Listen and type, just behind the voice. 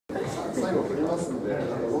最後振りますんで、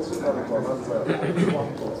どうしようかなとはなっちゃう。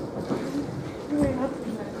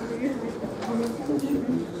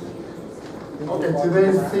Okay,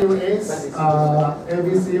 today's theme is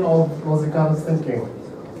ABC of logical thinking.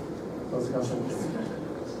 Logical thinking.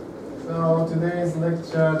 So today's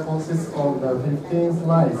lecture consists of the 15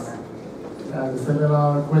 slides and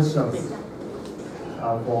several questions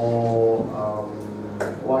for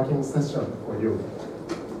working session for you.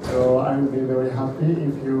 So I will be very happy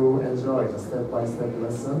if you enjoy the step-by-step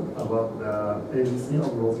lesson about the ABC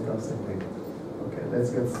of logical thinking. Okay,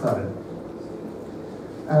 let's get started.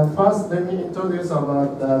 And first, let me introduce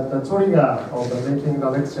about the trigger of the making the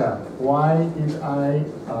lecture. Why did I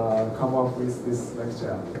come up with this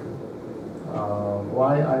lecture?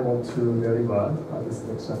 Why I want to deliver this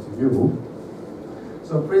lecture to you.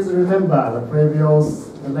 So please remember the previous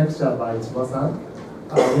lecture by Chiba-san.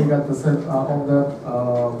 We got the on the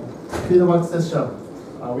feedback session.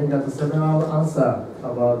 We got several answers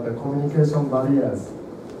about the communication barriers,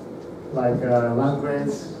 like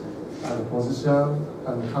language and position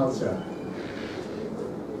and culture.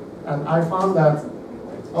 And I found that,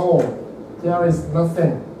 there is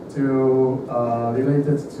nothing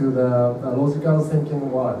related to the logical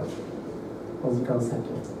thinking word, logical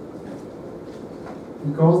thinking.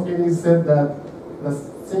 Because it is said that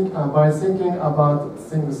by thinking about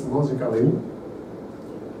things logically,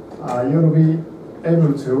 you'll be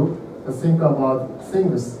able to think about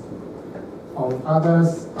things on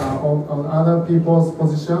others, on other people's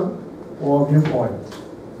position or viewpoint.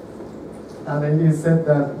 And it is said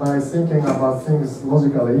that by thinking about things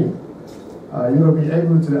logically, you will be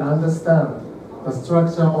able to understand the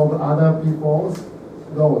structure of other people's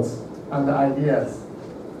thoughts and ideas.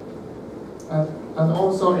 And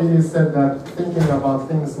also it is said that thinking about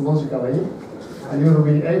things logically, you will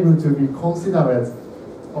be able to be considerate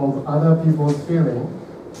of other people's feeling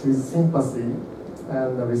with sympathy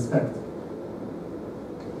and respect.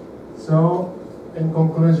 So, in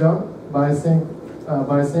conclusion, by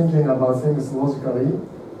thinking about things logically,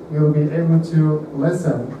 you will be able to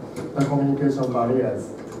lessen the communication barriers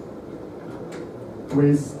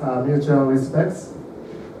with mutual respect,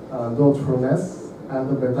 thoughtfulness,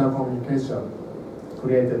 and better communication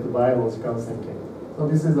created by logical thinking. So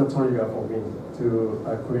this is the trigger for me to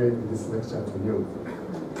create this lecture to you.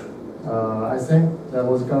 I think that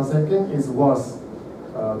logical thinking is worth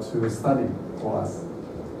to study for us.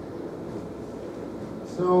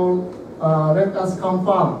 So let us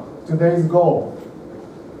confirm today's goal.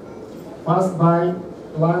 First, by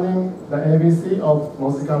learning the ABC of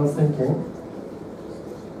logical thinking,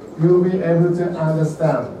 you will be able to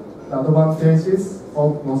understand the advantages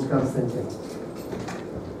of logical thinking.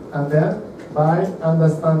 And then, by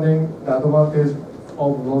understanding the advantage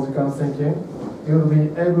of logical thinking, you will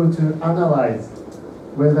be able to analyze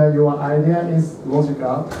whether your idea is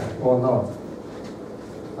logical or not.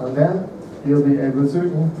 And then, you'll be able to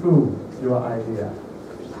improve your idea.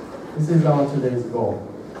 This is our today's goal.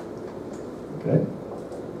 Okay?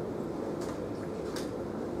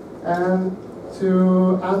 And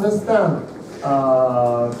to understand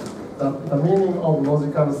the meaning of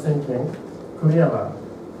logical thinking clearer,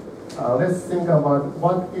 let's think about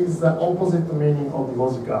what is the opposite meaning of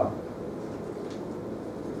logical.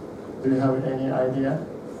 Do you have any idea?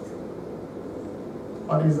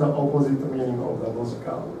 What is the opposite meaning of the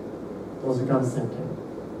logical thinking?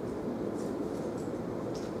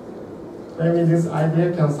 Maybe this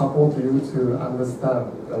idea can support you to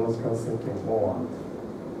understand the logical thinking more.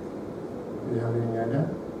 Do you have any idea?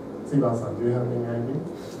 Siba-san, do you have any idea?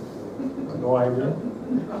 No idea?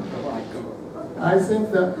 I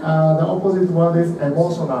think that the opposite word is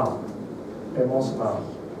emotional. Emotional.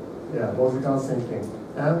 Yeah, logical thinking.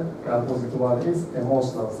 And the opposite word is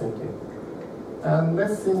emotional thinking. And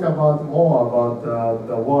let's think about more about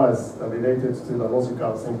the words related to the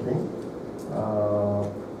logical thinking.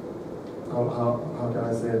 How can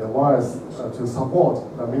I say the words to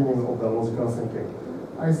support the meaning of the logical thinking?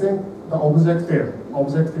 I think the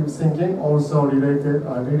objective thinking also related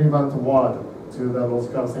a relevant word to the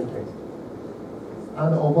logical thinking.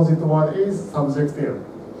 And the opposite word is subjective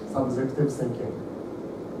thinking.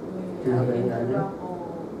 Do you have any idea?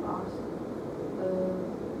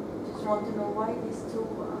 Just want to know why these two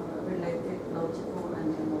are related, logical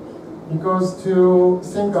and emotional. Because to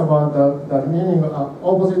think about the meaning,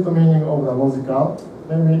 opposite meaning of the logical,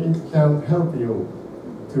 maybe it can help you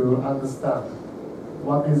to understand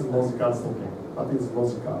what is logical thinking, what is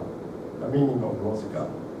logical, the meaning of logical.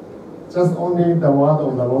 Just only the word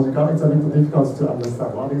of the logical, it's a little difficult to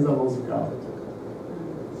understand what is a logical.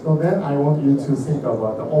 So then I want you to think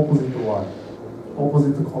about the opposite word.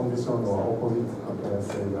 opposite condition or opposite, how can I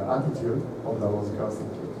say, the attitude of the logical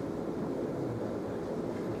thinking.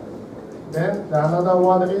 Then the another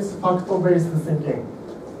one is factor-based thinking.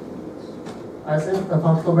 I think the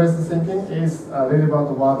factor-based thinking is a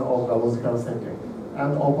relevant word of the logical thinking.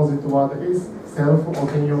 And opposite word is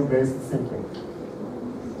self-opinion-based thinking.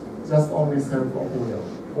 Just only self-opinion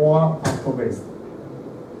or factor-based.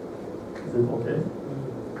 Is it okay?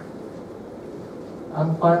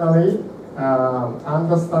 And finally,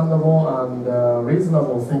 understandable and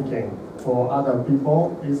reasonable thinking for other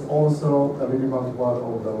people is also the relevant word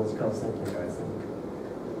of the logical thinking, I think.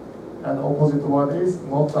 And opposite word is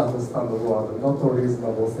not understandable and not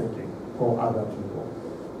reasonable thinking for other people.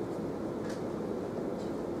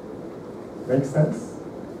 Make sense?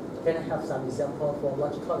 Can I have some example for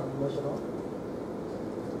logical and emotional?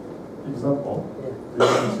 Example? Yeah. Do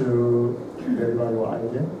you want to deliver your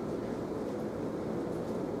idea?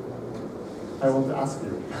 I want to ask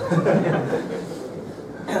you.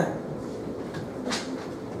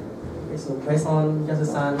 Okay, so based on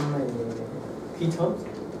Yasu-san key terms,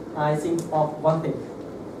 I think of one thing.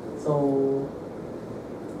 So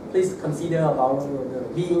please consider about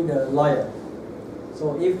being the lawyer.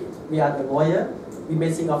 So if we are the lawyer, we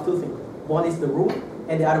may think of two things. One is the rule,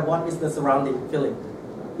 and the other one is the surrounding feeling.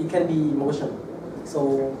 It can be emotion.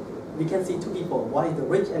 So we can see two people. One is the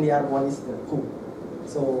rich, and the other one is the poor.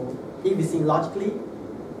 So if we think logically,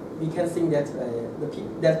 we can think that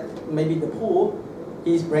that maybe the poor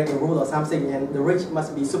is break the rule or something, and the rich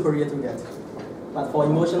must be superior to that. But for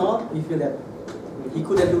emotional, we feel that he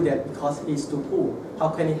couldn't do that because he's too poor. How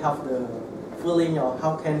can he have the feeling, or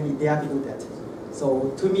how can he dare to do that?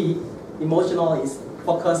 So to me, emotional is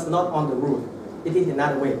focused not on the rule. It is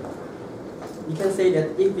another way. We can say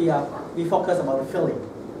that if we focus about the feeling,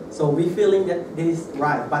 so we feeling that this is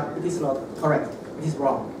right, but it is not correct. It is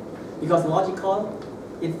wrong. Because logical,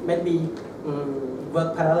 it may be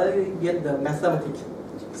work parallelly with the mathematics.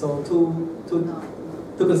 So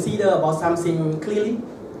to consider about something clearly,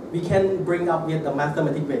 we can bring up with the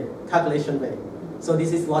mathematical way, calculation way. So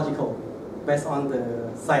this is logical, based on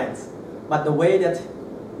the science. But the way that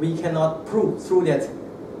we cannot prove through that,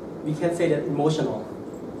 we can say that emotional.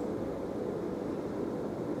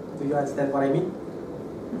 Do you understand what I mean?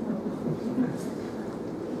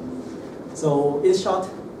 So in short,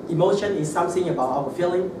 emotion is something about our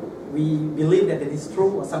feeling. We believe that it is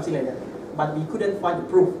true or something like that. But we couldn't find the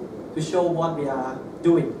proof to show what we are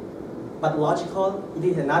doing. But logical, it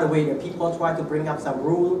is another way that people try to bring up some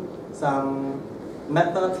rule, some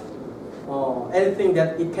method, or anything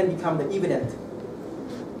that it can become the evident.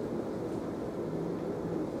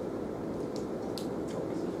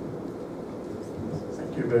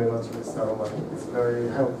 Thank you very much, Mr. Romani. It's very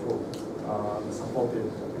helpful, supportive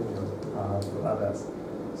opinion to others.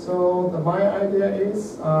 So my idea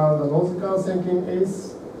is the logical thinking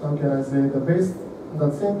is, how can I say, the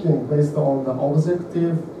thinking based on the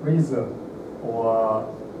objective reason or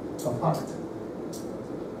the fact.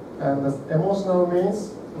 And the emotional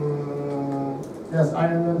means, yes,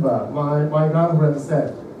 I remember my girlfriend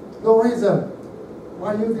said, no reason.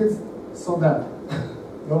 Why you did so that?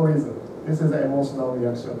 No reason. This is an emotional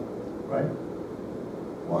reaction, right?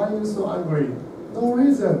 Why are you so angry? No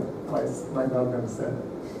reason, my girlfriend said.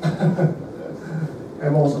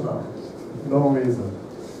 Emotional, no reason,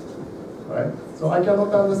 right? So I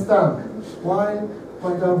cannot understand why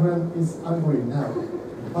my girlfriend is angry now.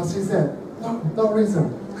 But she said, no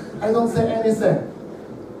reason. I don't say anything,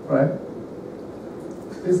 right?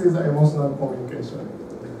 This is an emotional communication,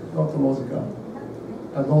 not logical,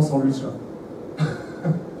 and no solution.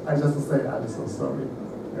 I just say, I'm so sorry,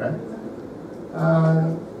 right?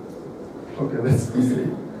 Okay, let's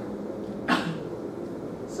proceed.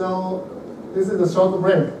 So this is a short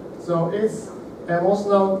break. So is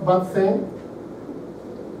emotional bad thing?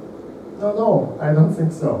 No, I don't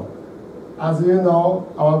think so. As you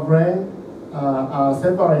know, our brain are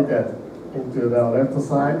separated into the left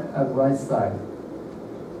side and right side.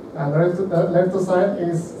 And the left side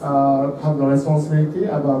is have the responsibility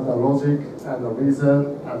about the logic and the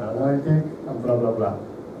reason and analytic and blah blah blah.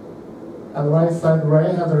 And the right side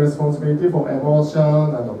brain has the responsibility for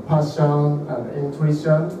emotion and the passion and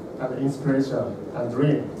intuition and inspiration and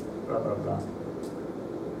dream, blah blah blah.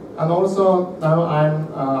 And also now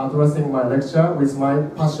I'm addressing my lecture with my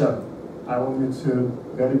passion. I want you to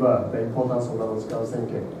deliver the importance of logical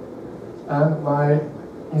thinking. And my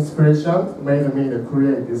inspiration made me to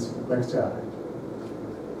create this lecture.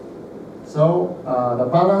 So the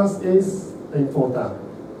balance is important.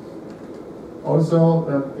 Also,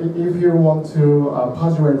 if you want to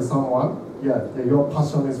persuade someone, yeah, your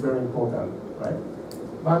passion is very important, right?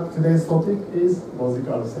 But today's topic is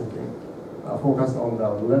logical thinking, focused on the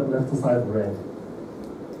left side brain.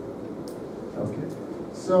 Okay.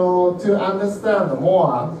 So to understand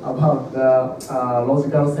more about the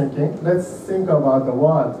logical thinking, let's think about the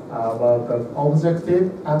word about the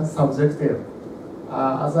objective and subjective.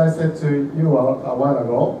 As I said to you a while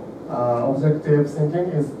ago, objective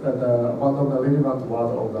thinking is one of the relevant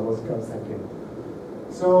words of the logical thinking.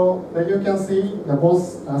 So you can see the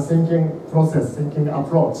both thinking process, thinking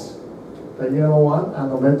approach, the yellow one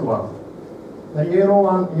and the red one. The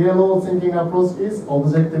yellow thinking approach is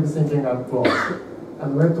objective thinking approach,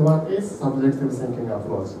 and red one is subjective thinking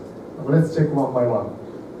approach. Let's check one by one.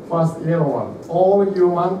 First, yellow one. All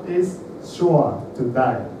human is sure to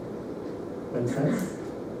die. Makes sense,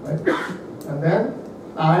 right? And then,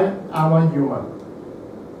 I am a human.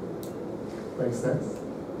 Makes sense?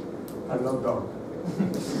 I'm not dog.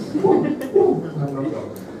 I'm not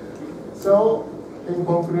dog. So, in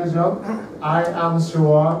conclusion, I am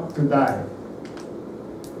sure to die.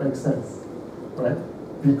 Makes sense, right?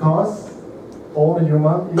 Because all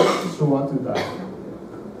human is sure to die,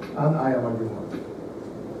 and I am a human.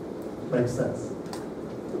 Makes sense.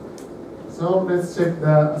 So let's check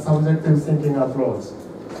the subjective thinking approach.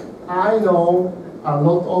 I know a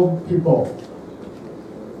lot of people,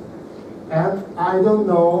 and I don't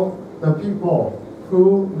know the people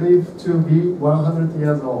who live to be 100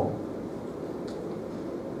 years old.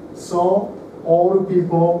 So all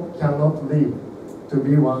people cannot live to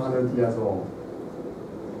be 100 years old,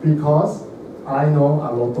 because I know a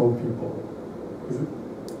lot of people.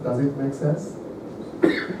 Does it make sense?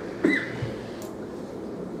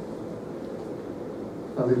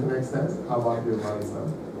 Does it make sense? How about you, Marisa?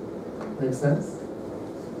 Make sense?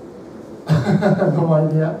 No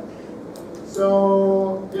idea?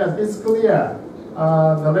 So, yes, it's clear.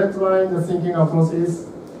 The red line, the thinking approach is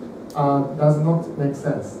does not make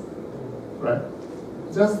sense, right?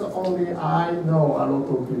 Just only I know a lot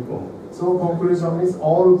of people. So conclusion is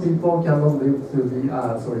all people cannot live to be,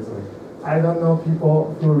 I don't know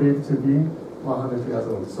people who live to be 100 years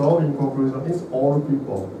old. So in conclusion is all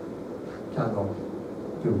people cannot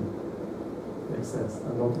do. Makes sense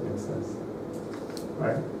and not make sense,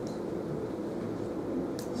 right?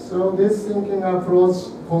 So this thinking approach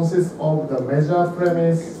consists of the major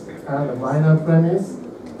premise and the minor premise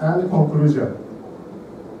and conclusion.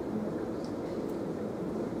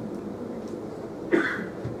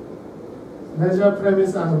 Major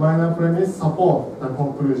premise and minor premise support the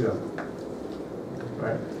conclusion,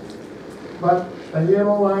 right? But the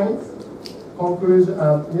yellow lines, conclusion,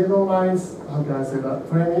 yellow lines, how can I say that,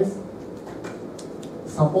 premise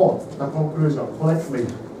support the conclusion correctly.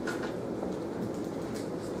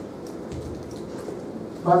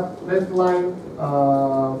 But red line,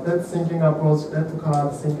 red thinking approach, red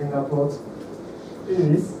colored thinking approach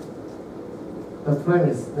is the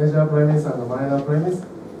premise, major premise and the minor premise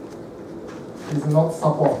is not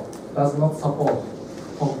support, does not support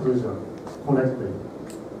conclusion correctly,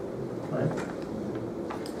 right?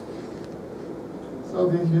 So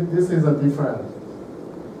this is a different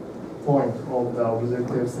point of the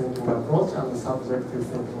objective thinking approach and the subjective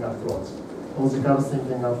thinking approach, logical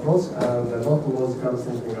thinking approach and the not logical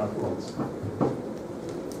thinking approach.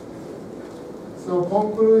 So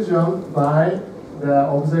conclusion by the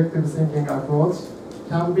objective thinking approach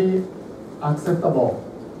can be acceptable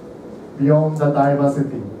beyond the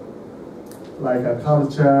diversity, like a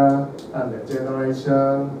culture and a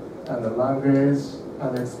generation and a language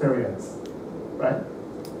and experience, right?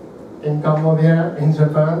 In Cambodia, in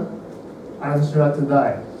Japan, I'm sure to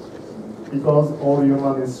die, because all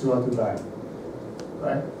human is sure to die,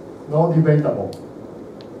 right? No debatable,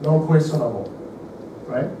 no questionable,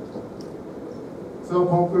 right? So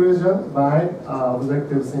conclusion by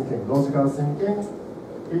objective thinking, logical thinking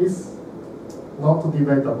is not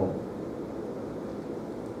debatable,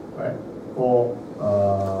 right? For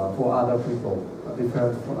other people,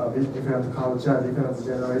 different culture, different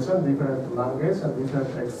generation, different language, and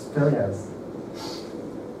different experience.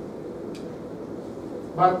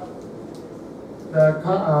 But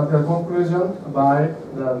the conclusion by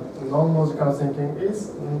the non-logical thinking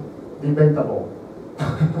is debatable,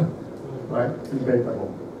 right?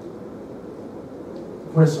 Debatable,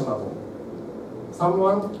 questionable.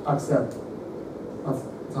 Someone accept, but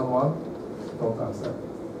someone don't accept,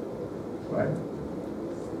 right?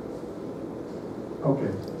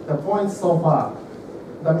 Okay, the points so far.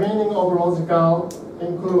 The meaning of logical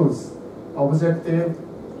includes objective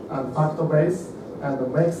and fact-based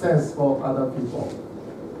and make sense for other people.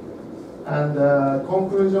 And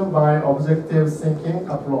conclusion by objective thinking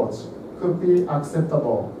approach could be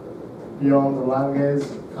acceptable beyond the language,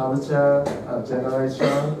 culture,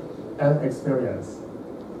 generation, and experience.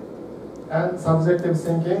 And subjective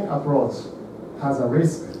thinking approach has a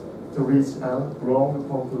risk to reach a wrong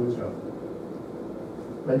conclusion.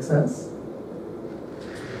 Make sense?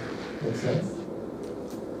 Make sense?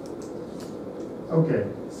 Okay,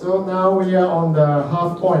 so now we are on the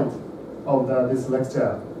half point of this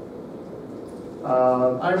lecture.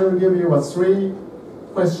 I will give you 3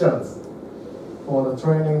 questions for the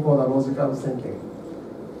training for the logical thinking.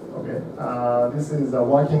 Okay, this is a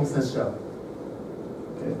working session.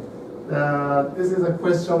 Okay, this is a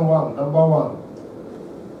question 1, number 1.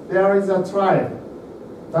 There is a tribe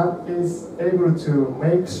that is able to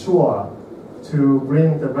make sure to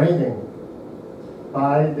bring the raining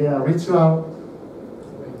by their ritual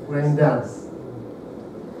rain dance.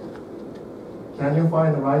 Can you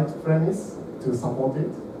find the right premise to support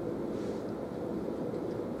it?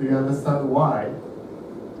 Do you understand why?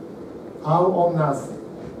 How on earth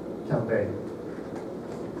can they?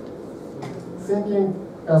 Thinking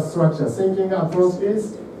structure, thinking approach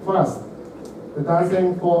is first, they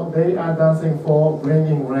are dancing for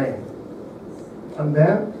bringing rain. And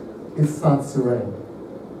then it starts to rain.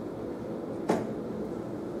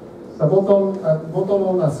 The bottom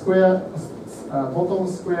on a square, bottom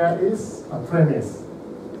square is a premise,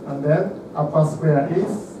 and then upper square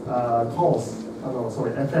is cause.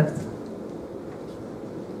 Effect.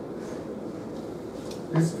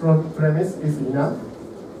 This premise is enough.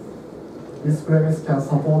 This premise can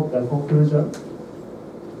support the conclusion.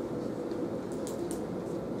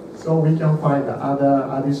 So we can find the other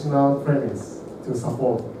additional premise to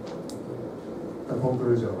support the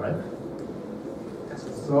conclusion, right?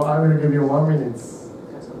 So I will give you 1 minute.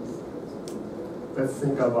 Let's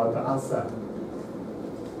think about the answer.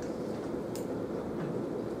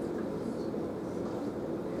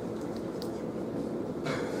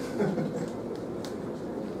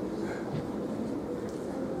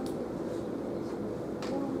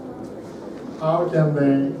 How can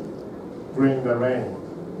they bring the rain?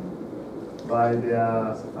 By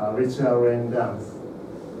their ritual rain dance.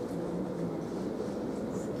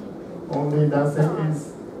 Only dancing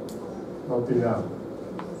is not enough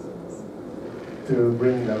to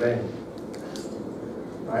bring the rain,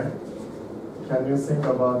 right? Can you think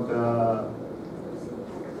about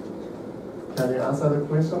can you answer the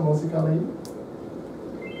question musically?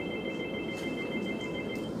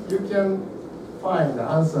 You can find the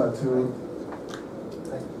answer to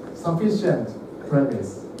sufficient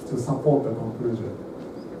premise to support the conclusion.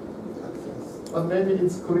 But maybe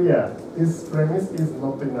it's clear this premise is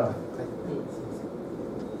not enough.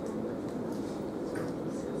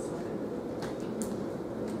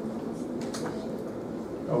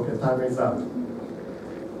 Okay, time is up.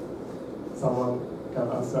 Someone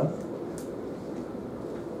can answer?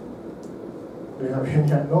 Do you have any?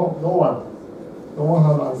 No one. No one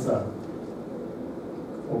have answer.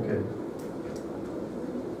 Okay.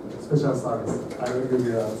 Special service. I will give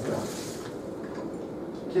you an answer.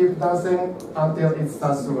 Keep dancing until it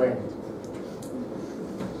starts to rain.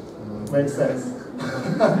 Makes sense.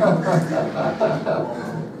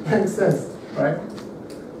 Makes sense, right?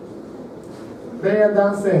 They are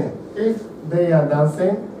dancing. If they are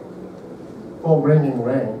dancing for bringing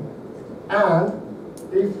rain, and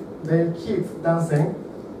if they keep dancing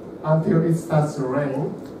until it starts to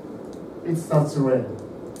rain, it starts to rain.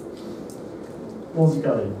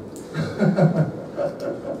 Logically.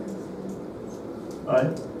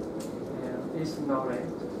 Right? Yeah, it's no rain.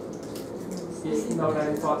 It's no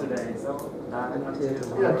rain for today, so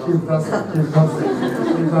yeah, keep dancing, keep dancing,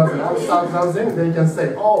 keep dancing. And start dancing, they can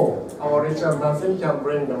say, oh, our ritual dancing can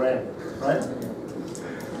bring the rain, right?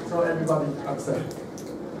 So everybody accept.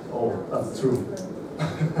 Oh, that's true.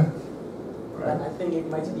 Right. But I think it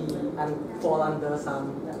might be fall under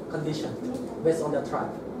some condition based on the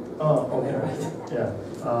tribe. Oh, okay. Right? Yeah.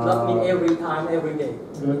 Not mean every time, every day.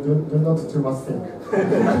 Do not too much think.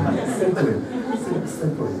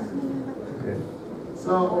 Simply. Okay.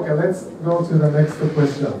 So, okay, let's go to the next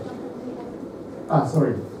question.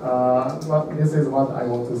 Sorry. This is what I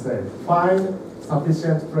want to say. Find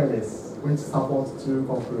sufficient premise which supports to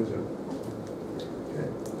conclusion. Okay.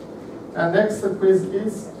 And next quiz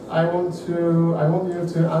is I want you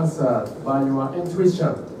to answer by your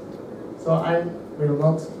intuition. So I will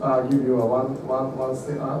not give you a one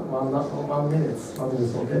minute.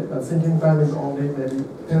 Okay. The thinking time is only maybe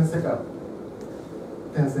 10 seconds.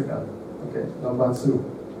 10 seconds. Okay. Number 2.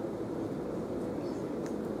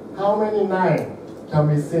 How many 9 can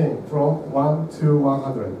we sing from 1 to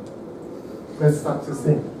 100? Let's start to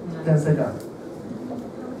sing. 10 seconds.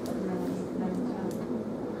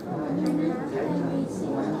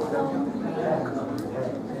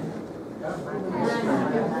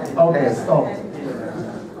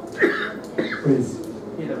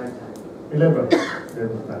 11.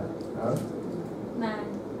 11 time. 9.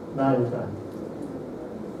 9 time.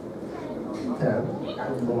 10.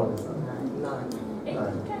 どまでさん。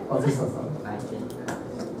松下さん。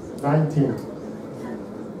19.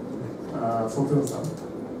 Sotun san.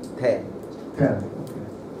 10. 10.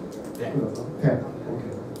 Okay. 10. Okay.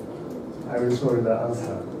 I will show you the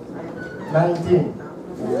answer. 19.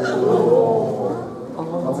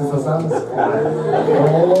 Matsuhisa san.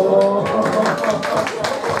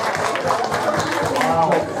 Wow.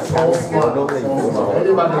 So smart. So smart.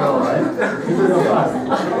 Everybody know, right? This is the first.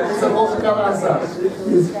 It's a logical answer.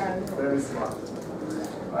 He's very smart.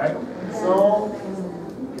 Right? So,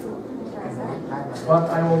 what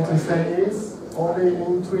I want to say is, only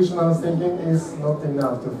intuitional thinking is not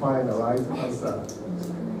enough to find the right answer.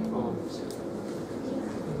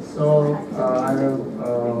 So I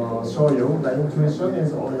will show you the intuition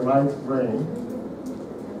is only right brain.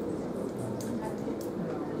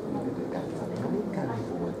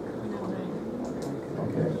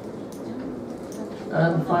 Okay.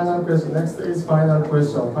 And final question. Next is final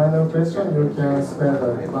question. Final question, you can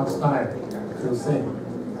spend much time to think.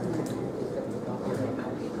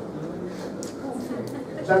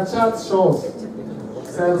 The chart shows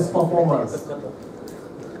sales performance.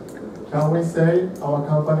 Can we say our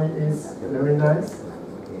company is very nice?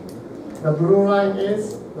 The blue line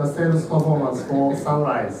is the sales performance for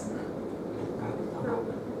Sunrise.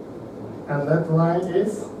 And that line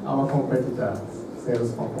is our competitor's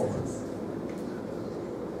sales performance.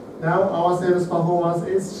 Now our sales performance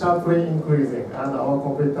is sharply increasing and our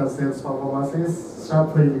competitor's sales performance is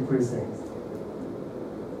sharply decreasing.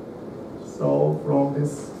 So from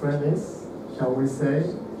this premise, shall we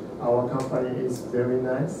say our company is very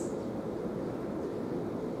nice?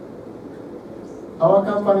 Our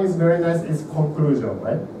company is very nice is conclusion,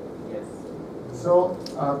 right? Yes. So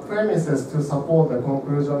premises to support the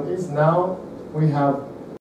conclusion is now we have